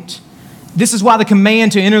important. This is why the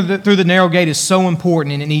command to enter through the narrow gate is so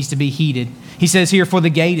important and it needs to be heeded. He says here, for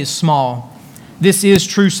the gate is small. This is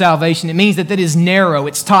true salvation. It means that is narrow,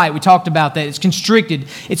 it's tight. We talked about that. It's constricted.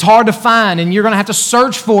 It's hard to find, and you're going to have to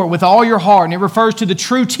search for it with all your heart. And it refers to the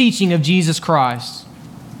true teaching of Jesus Christ.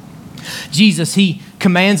 Jesus, He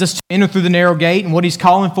commands us to enter through the narrow gate, and what He's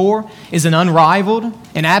calling for is an unrivaled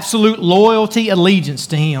and absolute loyalty, allegiance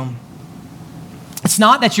to Him. It's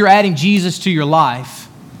not that you're adding Jesus to your life.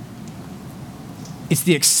 It's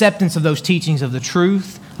the acceptance of those teachings of the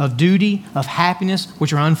truth, of duty, of happiness,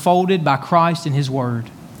 which are unfolded by Christ and His Word.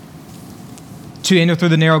 To enter through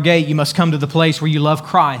the narrow gate, you must come to the place where you love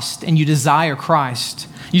Christ and you desire Christ.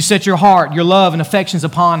 You set your heart, your love, and affections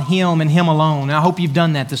upon Him and Him alone. And I hope you've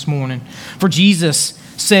done that this morning. For Jesus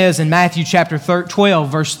says in Matthew chapter 12,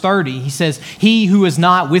 verse 30, He says, he who is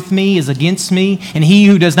not with me is against me, and he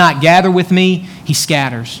who does not gather with me, he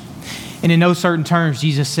scatters. And in no certain terms,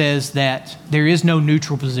 Jesus says that there is no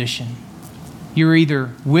neutral position. You're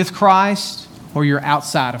either with Christ or you're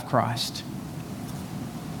outside of Christ.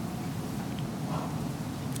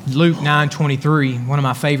 Luke 9:23, one of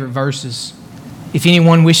my favorite verses. If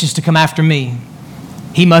anyone wishes to come after me,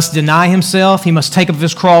 he must deny himself, he must take up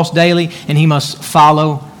his cross daily, and he must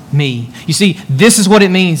follow me. You see, this is what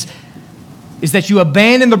it means, is that you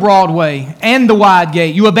abandon the broad way and the wide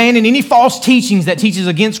gate. You abandon any false teachings that teaches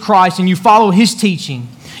against Christ, and you follow His teaching.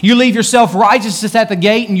 You leave your self-righteousness at the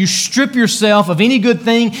gate, and you strip yourself of any good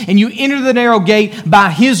thing, and you enter the narrow gate by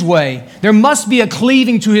His way. There must be a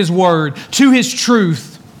cleaving to His word, to His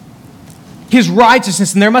truth, His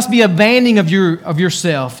righteousness, and there must be a abandoning of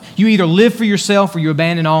yourself. You either live for yourself or you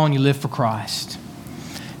abandon all and you live for Christ.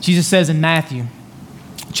 Jesus says in Matthew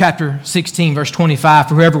chapter 16, verse 25,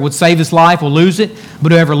 "For whoever would save his life will lose it,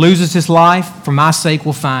 but whoever loses his life for my sake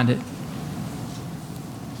will find it."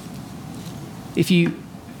 If you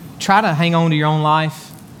try to hang on to your own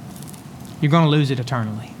life, you're going to lose it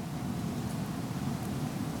eternally.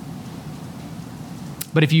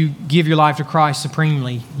 But if you give your life to Christ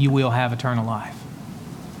supremely, you will have eternal life.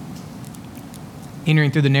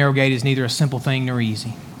 Entering through the narrow gate is neither a simple thing nor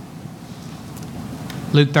easy.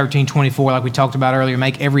 Luke 13:24, like we talked about earlier,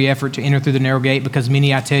 make every effort to enter through the narrow gate, because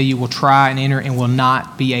many, I tell you, will try and enter and will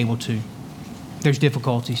not be able to. There's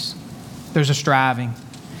difficulties. There's a striving.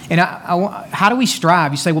 And how do we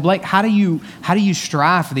strive? You say, well, Blake, how do you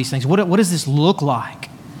strive for these things? What does this look like?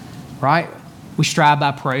 Right? We strive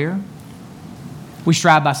by prayer. We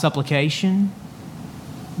strive by supplication,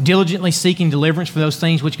 diligently seeking deliverance for those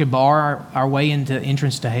things which could bar our way into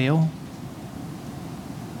entrance to hell,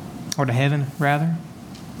 or to heaven, rather.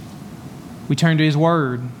 We turn to His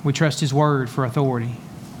Word. We trust His Word for authority.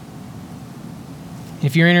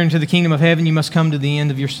 If you're entering into the kingdom of heaven, you must come to the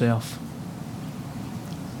end of yourself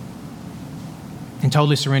and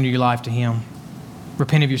totally surrender your life to Him.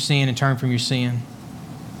 Repent of your sin and turn from your sin.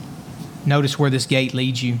 Notice where this gate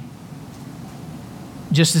leads you.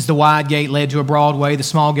 Just as the wide gate led to a broad way, the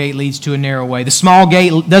small gate leads to a narrow way. The small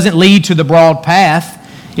gate doesn't lead to the broad path.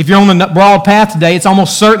 If you're on the broad path today, it's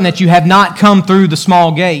almost certain that you have not come through the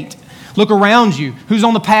small gate. Look around you. Who's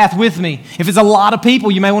on the path with me? If it's a lot of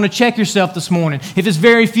people, you may want to check yourself this morning. If it's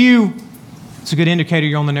very few, it's a good indicator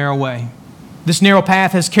you're on the narrow way. This narrow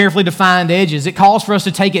path has carefully defined edges. It calls for us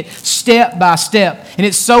to take it step by step. And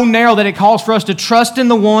it's so narrow that it calls for us to trust in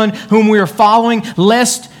the one whom we are following,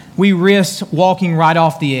 lest we risk walking right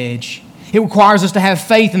off the edge. It requires us to have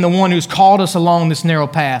faith in the one who's called us along this narrow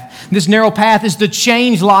path. This narrow path is the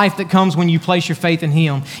changed life that comes when you place your faith in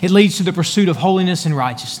Him. It leads to the pursuit of holiness and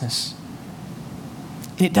righteousness.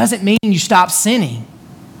 And it doesn't mean you stop sinning,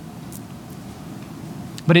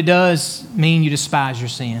 but it does mean you despise your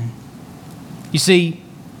sin. You see,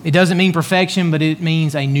 it doesn't mean perfection, but it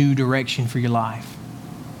means a new direction for your life.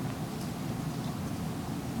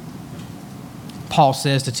 Paul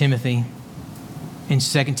says to Timothy in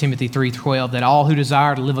 2 Timothy 3:12 that all who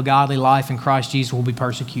desire to live a godly life in Christ Jesus will be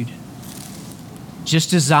persecuted.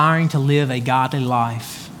 Just desiring to live a godly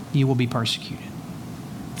life, you will be persecuted.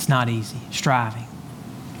 It's not easy. Striving.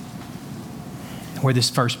 Where this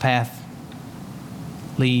first path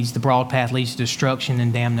leads, the broad path leads to destruction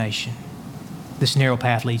and damnation. This narrow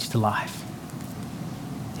path leads to life.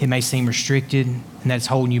 It may seem restricted and that it's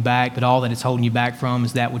holding you back, but all that it's holding you back from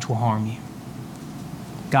is that which will harm you.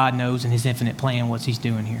 God knows in His infinite plan what He's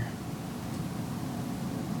doing here.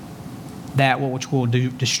 That which will do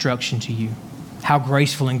destruction to you. How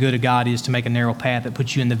graceful and good a God is to make a narrow path that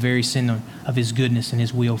puts you in the very center of His goodness and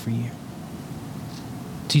His will for you.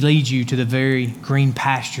 To lead you to the very green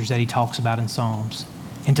pastures that He talks about in Psalms,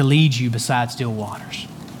 and to lead you beside still waters.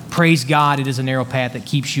 Praise God, it is a narrow path that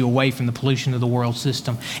keeps you away from the pollution of the world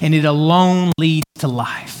system, and it alone leads to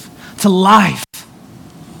life. To life.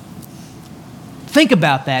 Think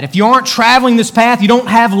about that. If you aren't traveling this path, you don't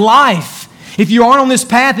have life. If you aren't on this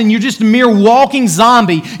path, then you're just a mere walking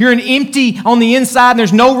zombie. You're an empty on the inside, and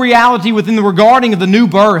there's no reality within the regarding of the new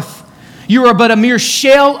birth. You are but a mere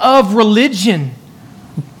shell of religion.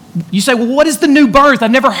 You say, well, what is the new birth?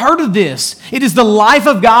 I've never heard of this. It is the life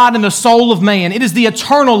of God in the soul of man. It is the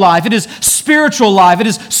eternal life. It is spiritual life. It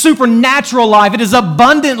is supernatural life. It is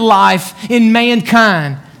abundant life in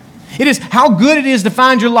mankind. It is how good it is to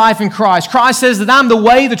find your life in Christ. Christ says that I'm the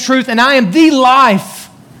way, the truth, and I am the life.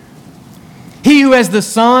 He who has the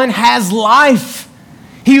Son has life.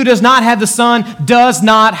 He who does not have the Son does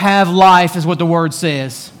not have life, is what the Word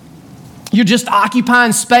says. You're just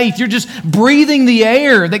occupying space. You're just breathing the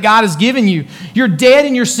air that God has given you. You're dead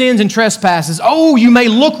in your sins and trespasses. Oh, you may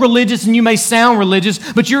look religious and you may sound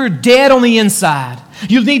religious, but you're dead on the inside.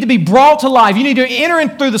 You need to be brought to life. You need to enter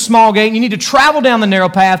in through the small gate, and you need to travel down the narrow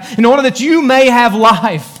path in order that you may have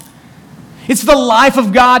life. It's the life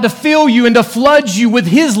of God to fill you and to flood you with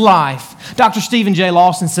His life. Dr. Stephen J.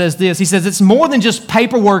 Lawson says this. He says, it's more than just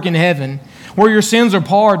paperwork in heaven. where your sins are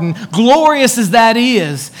pardoned, glorious as that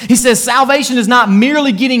is. He says salvation is not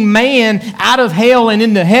merely getting man out of hell and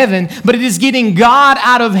into heaven, but it is getting God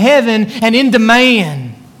out of heaven and into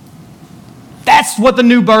man. That's what the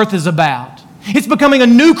new birth is about. It's becoming a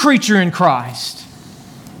new creature in Christ.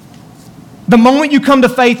 The moment you come to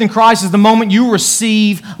faith in Christ is the moment you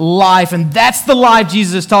receive life, and that's the life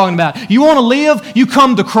Jesus is talking about. You want to live? You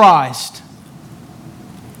come to Christ.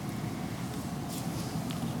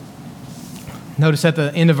 Notice at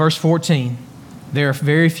the end of verse 14, there are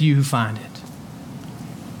very few who find it.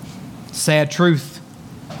 Sad truth.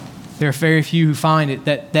 There are very few who find it.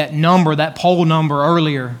 That number, that poll number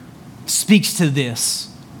earlier, speaks to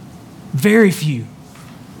this. Very few.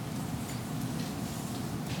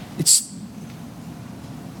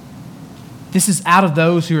 This is out of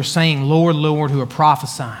those who are saying, Lord, Lord, who are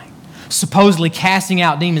prophesying, supposedly casting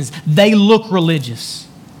out demons. They look religious,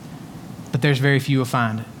 but there's very few who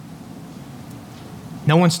find it.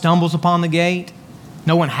 No one stumbles upon the gate.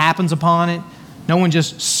 No one happens upon it. No one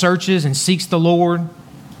just searches and seeks the Lord.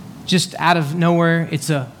 Just out of nowhere, it's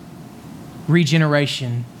a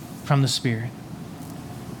regeneration from the Spirit.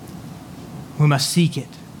 We must seek it.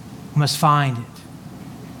 We must find it.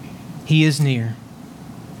 He is near.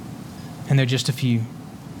 And they're just a few.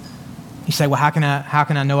 You say, well, how can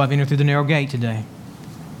I know I've entered through the narrow gate today?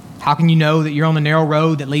 How can you know that you're on the narrow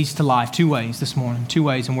road that leads to life? 2 ways this morning. 2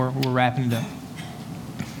 ways, and we're wrapping it up.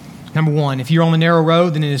 Number one, if you're on the narrow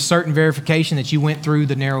road, then it is certain verification that you went through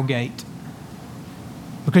the narrow gate.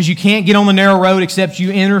 Because you can't get on the narrow road except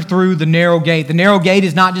you enter through the narrow gate. The narrow gate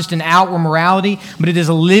is not just an outward morality, but it is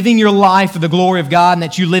a living your life for the glory of God, and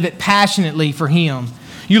that you live it passionately for Him.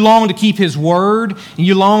 You long to keep His word, and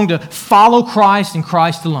you long to follow Christ and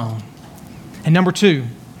Christ alone. And number two,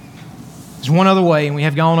 there's one other way, and we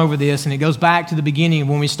have gone over this, and it goes back to the beginning of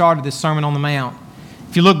when we started this Sermon on the Mount.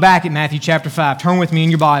 If you look back at Matthew chapter 5, turn with me in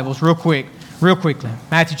your Bibles real quickly.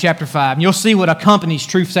 Matthew chapter 5, and you'll see what accompanies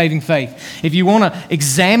truth-saving faith. If you want to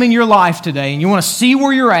examine your life today and you want to see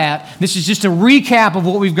where you're at, this is just a recap of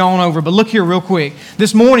what we've gone over, but look here real quick.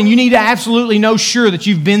 This morning, you need to absolutely know sure that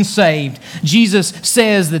you've been saved. Jesus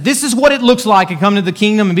says that this is what it looks like to come to the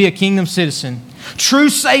kingdom and be a kingdom citizen. True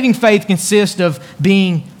saving faith consists of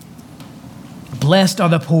being blessed are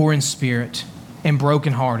the poor in spirit and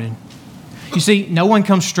brokenhearted. You see, no one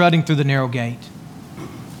comes strutting through the narrow gate.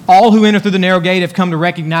 All who enter through the narrow gate have come to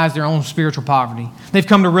recognize their own spiritual poverty. They've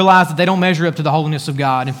come to realize that they don't measure up to the holiness of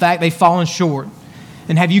God. In fact, they've fallen short.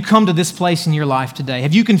 And have you come to this place in your life today?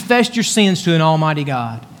 Have you confessed your sins to an almighty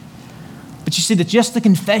God? But you see that just the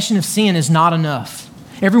confession of sin is not enough.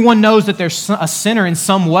 Everyone knows that there's a sinner in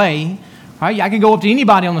some way. Right? I can go up to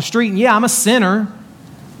anybody on the street and, yeah, I'm a sinner.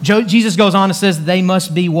 Jesus goes on and says that they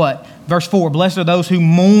must be what? Verse 4, blessed are those who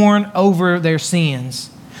mourn over their sins.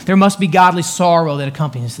 There must be godly sorrow that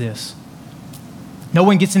accompanies this. No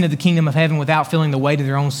one gets into the kingdom of heaven without feeling the weight of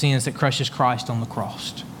their own sins that crushes Christ on the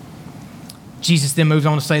cross. Jesus then moves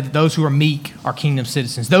on to say that those who are meek are kingdom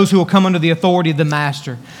citizens, those who will come under the authority of the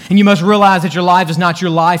master. And you must realize that your life is not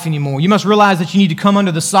your life anymore. You must realize that you need to come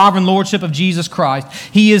under the sovereign lordship of Jesus Christ.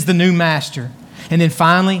 He is the new master. And then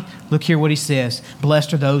finally, look here what he says.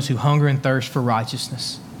 Blessed are those who hunger and thirst for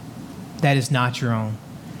righteousness. That is not your own.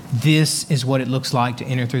 This is what it looks like to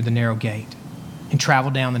enter through the narrow gate and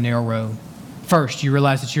travel down the narrow road. First, you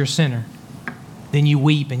realize that you're a sinner. Then you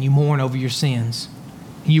weep and you mourn over your sins.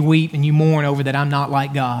 You weep and you mourn over that I'm not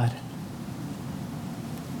like God.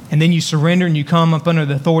 And then you surrender and you come up under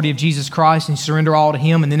the authority of Jesus Christ and you surrender all to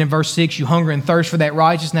Him. And then in verse 6, you hunger and thirst for that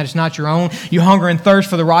righteousness that is not your own. You hunger and thirst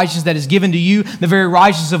for the righteousness that is given to you, the very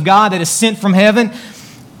righteousness of God that is sent from heaven.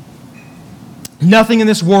 Nothing in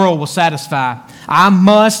this world will satisfy. I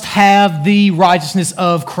must have the righteousness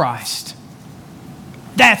of Christ.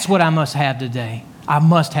 That's what I must have today. I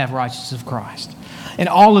must have righteousness of Christ. And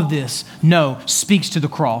all of this, speaks to the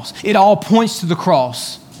cross. It all points to the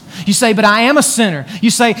cross. You say, but I am a sinner. You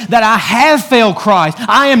say that I have failed Christ.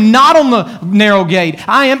 I am not on the narrow gate.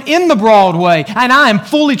 I am in the broad way. And I am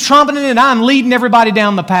fully trumpeting and I am leading everybody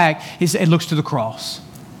down the pack. It looks to the cross.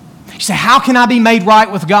 You say, how can I be made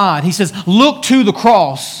right with God? He says, look to the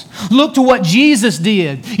cross. Look to what Jesus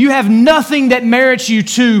did. You have nothing that merits you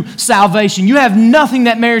to salvation. You have nothing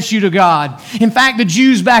that merits you to God. In fact, the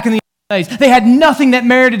Jews back in the days, they had nothing that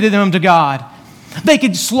merited them to God. They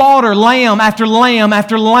could slaughter lamb after lamb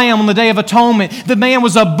after lamb on the Day of Atonement. The man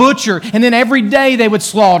was a butcher, and then every day they would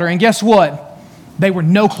slaughter. And guess what? They were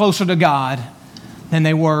no closer to God than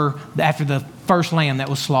they were after the first lamb that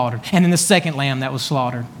was slaughtered, and then the second lamb that was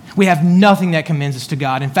slaughtered. We have nothing that commends us to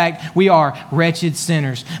God. In fact, we are wretched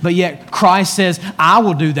sinners. But yet Christ says, I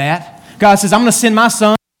will do that. God says, I'm going to send my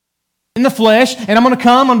Son. in the flesh, and I'm going to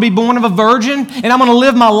come, I'm going to be born of a virgin, and I'm going to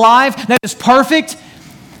live my life that is perfect.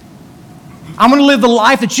 I'm going to live the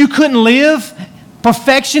life that you couldn't live.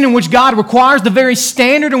 Perfection in which God requires, the very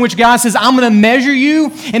standard in which God says, I'm going to measure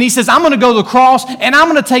you. And He says, I'm going to go to the cross, and I'm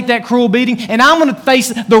going to take that cruel beating, and I'm going to face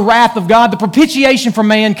the wrath of God, the propitiation for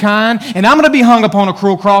mankind, and I'm going to be hung upon a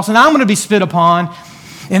cruel cross, and I'm going to be spit upon,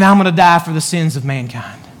 and I'm going to die for the sins of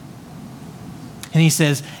mankind. And He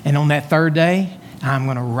says, and on that third day, I'm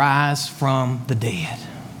going to rise from the dead.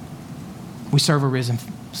 We serve a risen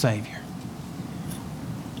Savior.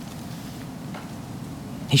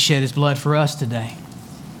 He shed His blood for us today.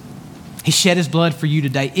 He shed His blood for you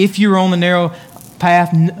today. If you're on the narrow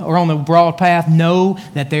path or on the broad path, know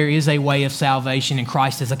that there is a way of salvation, and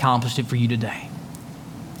Christ has accomplished it for you today.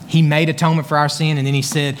 He made atonement for our sin, and then He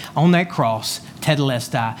said on that cross,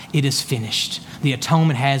 Tetelestai, it is finished. The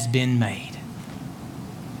atonement has been made.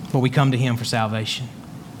 But we come to Him for salvation.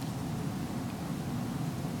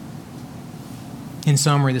 In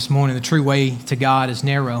summary this morning, the true way to God is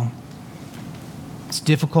narrow. It's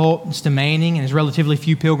difficult, it's demanding, and there's relatively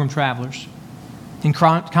few pilgrim travelers. In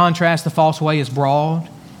contrast, the false way is broad,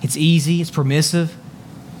 it's easy, it's permissive,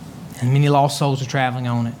 and many lost souls are traveling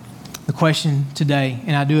on it. The question today,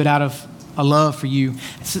 and I do it out of a love for you,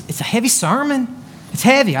 it's a heavy sermon. It's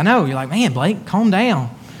heavy, I know. You're like, man, Blake, calm down.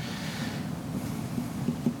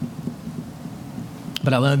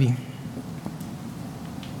 But I love you.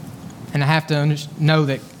 And I have to know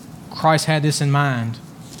that Christ had this in mind.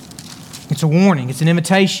 It's a warning. It's an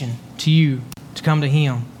invitation to you to come to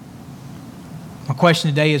Him. My question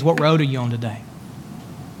today is, what road are you on today?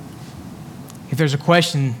 If there's a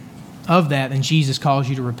question of that, then Jesus calls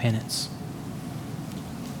you to repentance.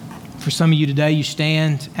 For some of you today, you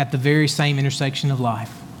stand at the very same intersection of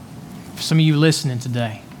life. For some of you listening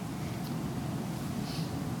today,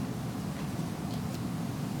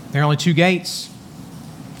 there are only two gates,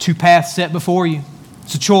 two paths set before you.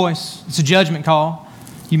 It's a choice. It's a judgment call.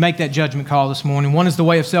 You make that judgment call this morning. One is the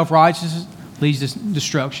way of self-righteousness, leads to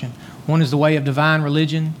destruction. One is the way of divine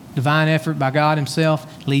religion, divine effort by God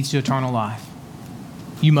Himself, leads to eternal life.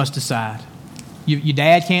 You must decide. Your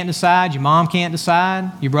dad can't decide. Your mom can't decide.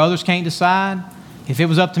 Your brothers can't decide. If it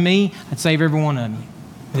was up to me, I'd save every one of you.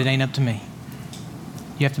 But it ain't up to me.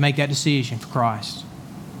 You have to make that decision for Christ.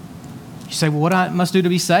 You say, well, what I must do to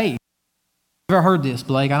be saved? I've never heard this,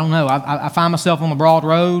 Blake. I don't know. I find myself on the broad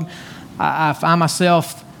road. I find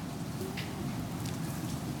myself,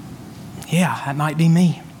 that might be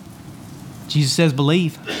me. Jesus says,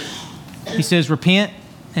 believe. He says, repent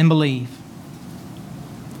and believe.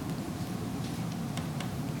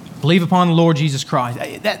 Believe upon the Lord Jesus Christ.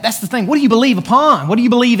 That's the thing. What do you believe upon? What do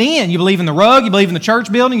you believe in? You believe in the rug? You believe in the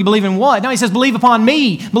church building? You believe in what? No, He says, believe upon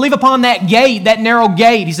me. Believe upon that gate, that narrow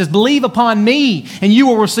gate. He says, believe upon me, and you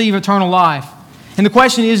will receive eternal life. And the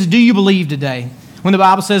question is, do you believe today? When the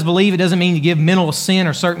Bible says believe, it doesn't mean to give mental assent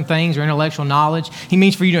or certain things or intellectual knowledge. He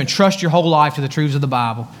means for you to entrust your whole life to the truths of the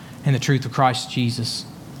Bible and the truth of Christ Jesus.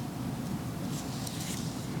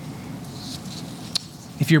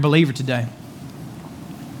 If you're a believer today,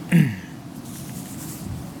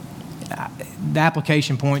 the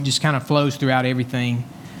application point just kind of flows throughout everything.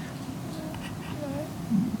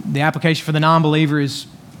 The application for the non-believer is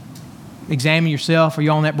examine yourself. Are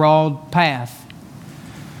you on that broad path?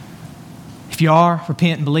 If you are,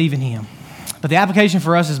 repent and believe in Him. But the application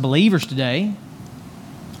for us as believers today,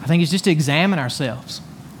 I think, is just to examine ourselves.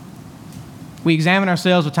 We examine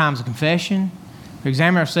ourselves with times of confession. We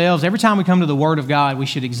examine ourselves. Every time we come to the Word of God, we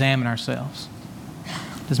should examine ourselves.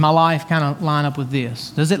 Does my life kind of line up with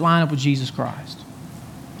this? Does it line up with Jesus Christ?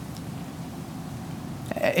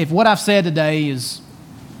 If what I've said today is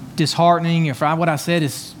disheartening, if what I said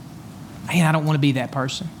is, man, I don't want to be that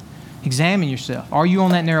person, examine yourself. Are you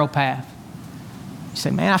on that narrow path? You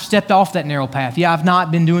say, man, I've stepped off that narrow path. Yeah, I've not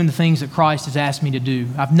been doing the things that Christ has asked me to do.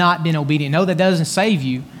 I've not been obedient. No, that doesn't save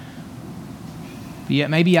you. But yet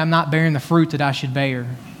maybe I'm not bearing the fruit that I should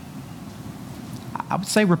bear. I would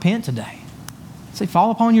say repent today. I'd say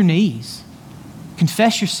fall upon your knees.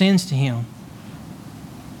 Confess your sins to Him.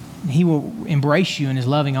 And He will embrace you in His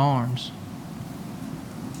loving arms.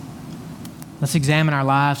 Let's examine our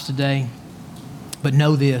lives today. But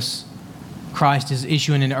know this, Christ is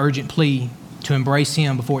issuing an urgent plea to embrace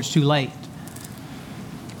Him before it's too late.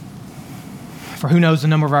 For who knows the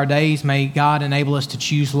number of our days, may God enable us to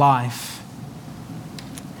choose life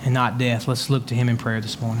and not death. Let's look to Him in prayer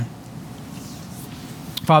this morning.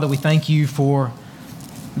 Father, we thank You for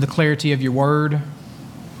the clarity of Your Word,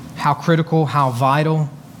 how critical, how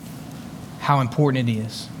vital, how important it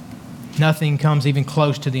is. Nothing comes even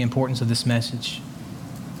close to the importance of this message.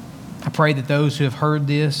 I pray that those who have heard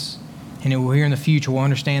this And that we'll hear in the future, we'll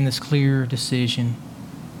understand this clear decision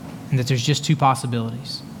and that there's just two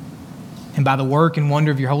possibilities. And by the work and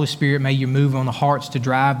wonder of your Holy Spirit, may you move on the hearts to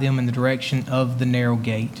drive them in the direction of the narrow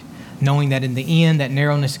gate, knowing that in the end, that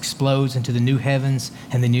narrowness explodes into the new heavens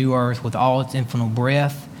and the new earth with all its infinite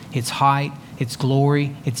breadth, its height, its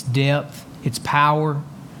glory, its depth, its power,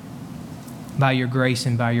 by your grace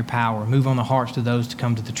and by your power. Move on the hearts of those to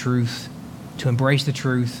come to the truth, to embrace the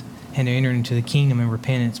truth, and to enter into the kingdom in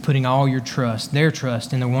repentance, putting all your trust, their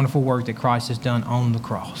trust, in the wonderful work that Christ has done on the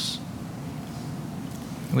cross.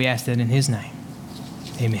 We ask that in His name.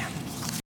 Amen.